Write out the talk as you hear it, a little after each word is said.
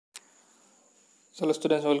So hello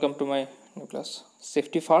students, welcome to my new class.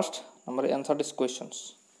 Safety first. Number answer these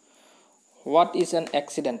questions. What is an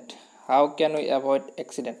accident? How can we avoid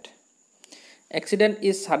accident? Accident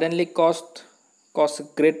is suddenly cause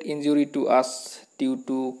great injury to us due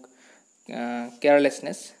to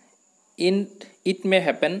carelessness. It may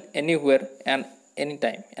happen anywhere and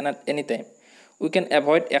anytime and at any time. We can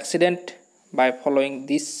avoid accident by following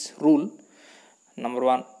this rule. Number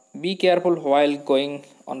one, be careful while going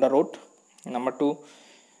on the road. Number two,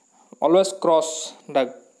 always cross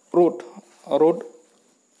the road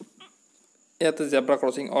at a zebra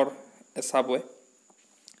crossing or a subway.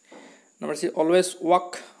 Number C, always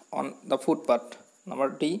walk on the footpath. Number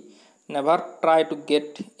D, never try to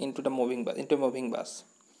get into a moving bus.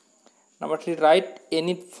 Number 3, write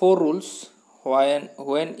any 4 rules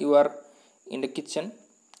when you are in the kitchen.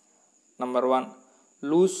 Number 1,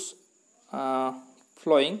 loose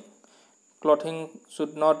flowing clothing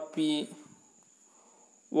should not be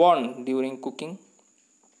worn during cooking.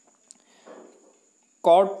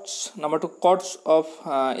 Number 2, cords of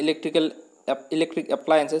electric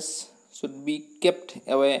appliances should be kept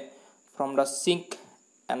away from the sink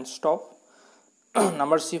and stove.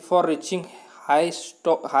 Number 3, for reaching high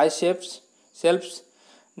shelves,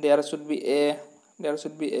 there should be a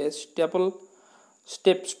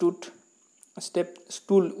step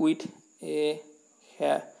stool with a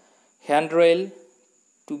handrail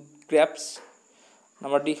to grabs.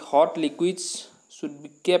 Number D, hot liquids should be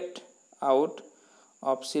kept out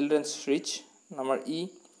of children's reach. Number E,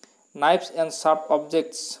 knives and sharp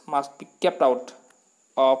objects must be kept out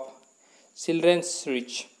of children's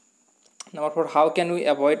reach. Number 4, how can we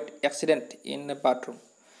avoid accident in the bathroom?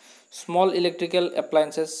 Small electrical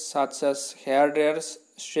appliances such as hair dryers,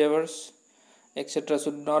 shavers, etc.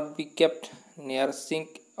 should not be kept near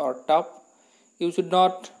sink or tub. You should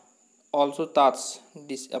not also touch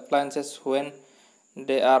these appliances when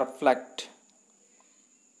they are plugged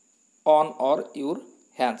on or your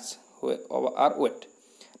hands are wet.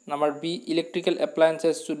 Number B, electrical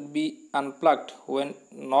appliances should be unplugged when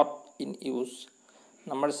not in use.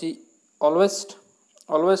 Number C, always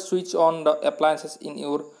switch on the appliances in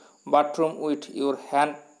your bathroom with your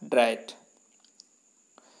hand right.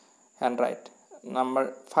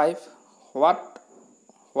 Number 5, what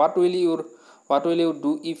will you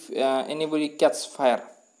do if anybody catches fire?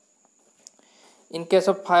 In case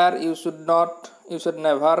of fire, you should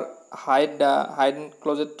never hide in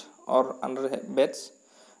closet or under beds.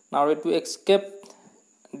 Now to escape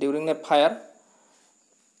during a fire,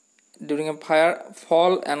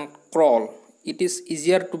 fall and crawl. It is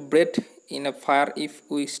easier to breathe in a fire if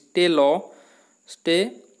we stay low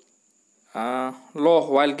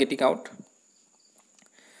while getting out.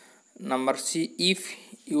 Number C, if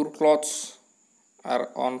your clothes are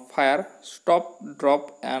on fire, stop,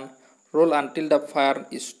 drop and roll until the fire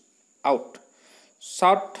is out.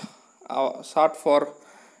 Shout for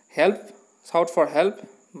help,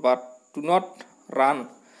 but do not run.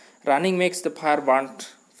 Running makes the fire burn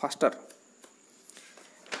faster.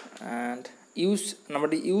 And use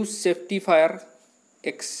safety fire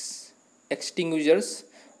extinguishers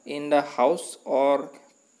in the house or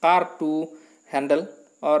car to handle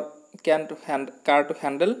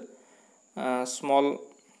small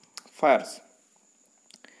fires.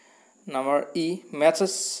 Number E,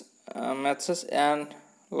 matches and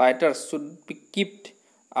lighters should be kept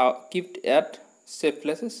at safe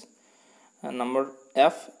places. And number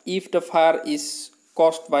F, if the fire is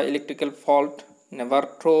caused by electrical fault, never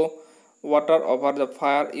throw water over the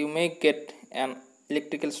fire. You may get an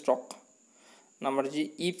electrical shock. Number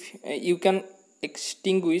G, if you can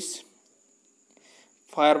extinguish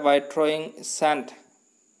fire by throwing sand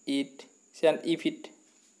if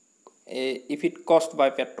it caused by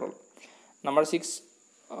petrol. Number 6,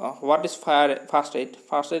 what is first aid?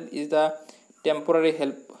 First aid is the temporary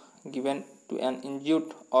help given to an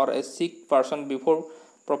injured or a sick person before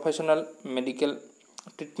professional medical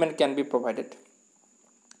treatment can be provided.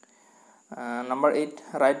 Number 8,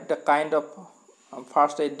 write the kind of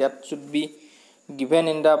first aid that should be given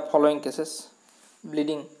in the following cases.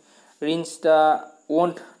 Bleeding, rinse the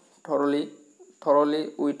wound thoroughly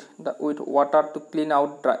with water to clean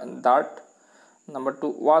out dirt. Number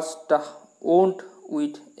 2, wash the wound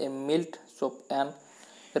with a mild soap and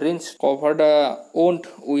rinse. Cover the wound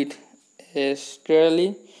with a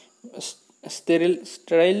sterile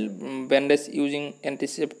bandage using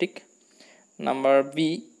antiseptic. Number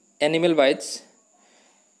B, animal bites.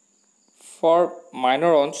 For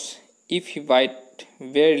minor wounds, if you bite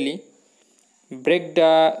barely, break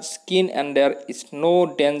the skin and there is no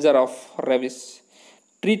danger of rabies.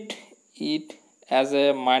 Treat it as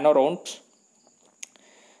a minor wound.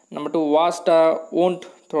 Number 2, wash the wound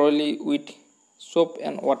thoroughly with soap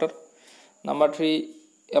and water. Number 3,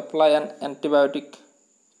 apply an antibiotic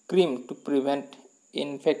cream to prevent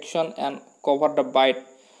infection and cover the bite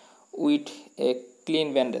with a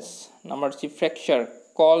clean bandage. Number 3, fracture,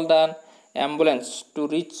 call the ambulance to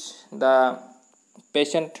reach the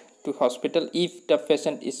patient to hospital if the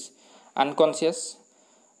patient is unconscious,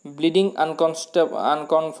 bleeding,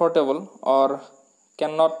 uncomfortable, or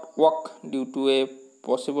cannot walk due to a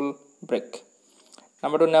possible break.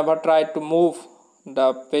 Number 2, never try to move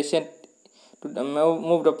the patient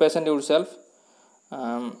yourself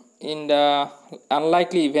in the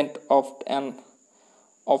unlikely event of an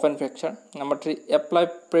open fracture. Number 3, apply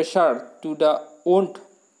pressure to the wound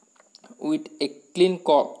with a clean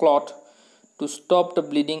cloth to stop the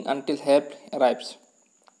bleeding until help arrives.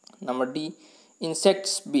 Number D,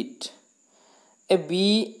 insects bite. A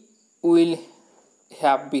bee will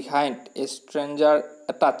have behind a stranger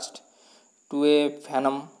attached to a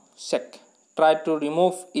venom sac. Try to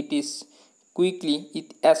remove it as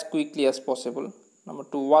quickly as possible. Number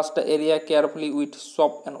 2, wash the area carefully with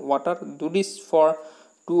soap and water. Do this for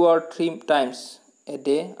 2 or 3 times a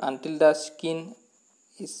day until the skin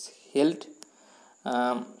is heated.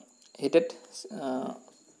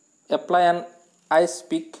 Apply an ice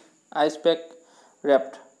pack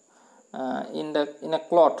wrapped in a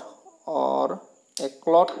cloth or a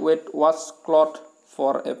wet washcloth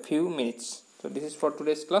for a few minutes. So this is for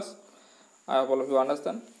today's class. I hope all of you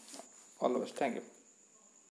understand. All the best. Thank you.